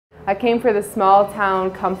I came for the small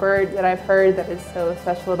town comfort that I've heard that is so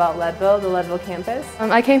special about Leadville, the Leadville campus.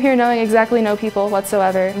 I came here knowing exactly no people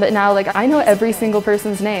whatsoever, but now I know every single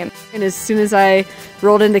person's name. And as soon as I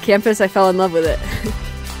rolled into campus, I fell in love with it.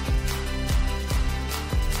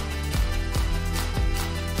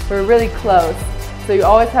 We're really close, so you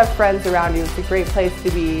always have friends around you. It's a great place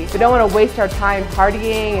to be. We don't want to waste our time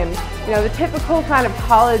partying and the typical kind of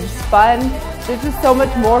college fun. There's just so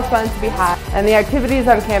much more fun to be had. And the activities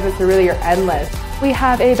on campus are endless. We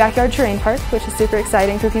have a backyard terrain park, which is super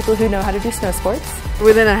exciting for people who know how to do snow sports.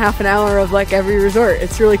 Within a half an hour of every resort.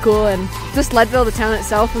 It's really cool, and just Leadville, the town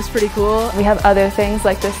itself, was pretty cool. We have other things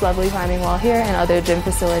like this lovely climbing wall here and other gym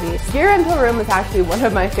facilities. Gear rental room is actually one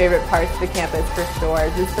of my favorite parts of the campus for sure.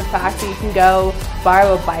 Just the fact that you can go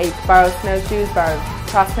borrow a bike, borrow snowshoes, borrow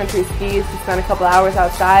cross-country skis to spend a couple hours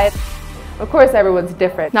outside. Of course, everyone's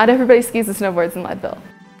different. Not everybody skis and snowboards in Leadville.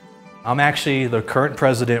 I'm actually the current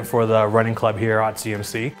president for the running club here at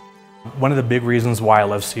CMC. One of the big reasons why I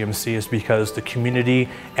love CMC is because the community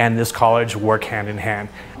and this college work hand in hand.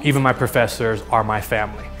 Even my professors are my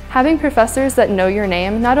family. Having professors that know your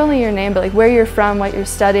name, not only your name, but where you're from, what you're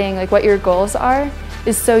studying, what your goals are,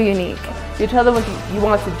 is so unique. You tell them what you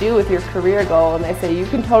want to do with your career goal, and they say, you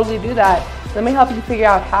can totally do that. Let me help you figure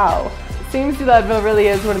out how. CMC Leadville really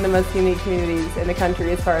is one of the most unique communities in the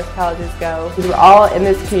country as far as colleges go. We're all in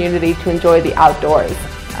this community to enjoy the outdoors.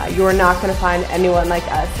 You are not going to find anyone like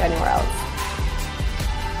us anywhere else.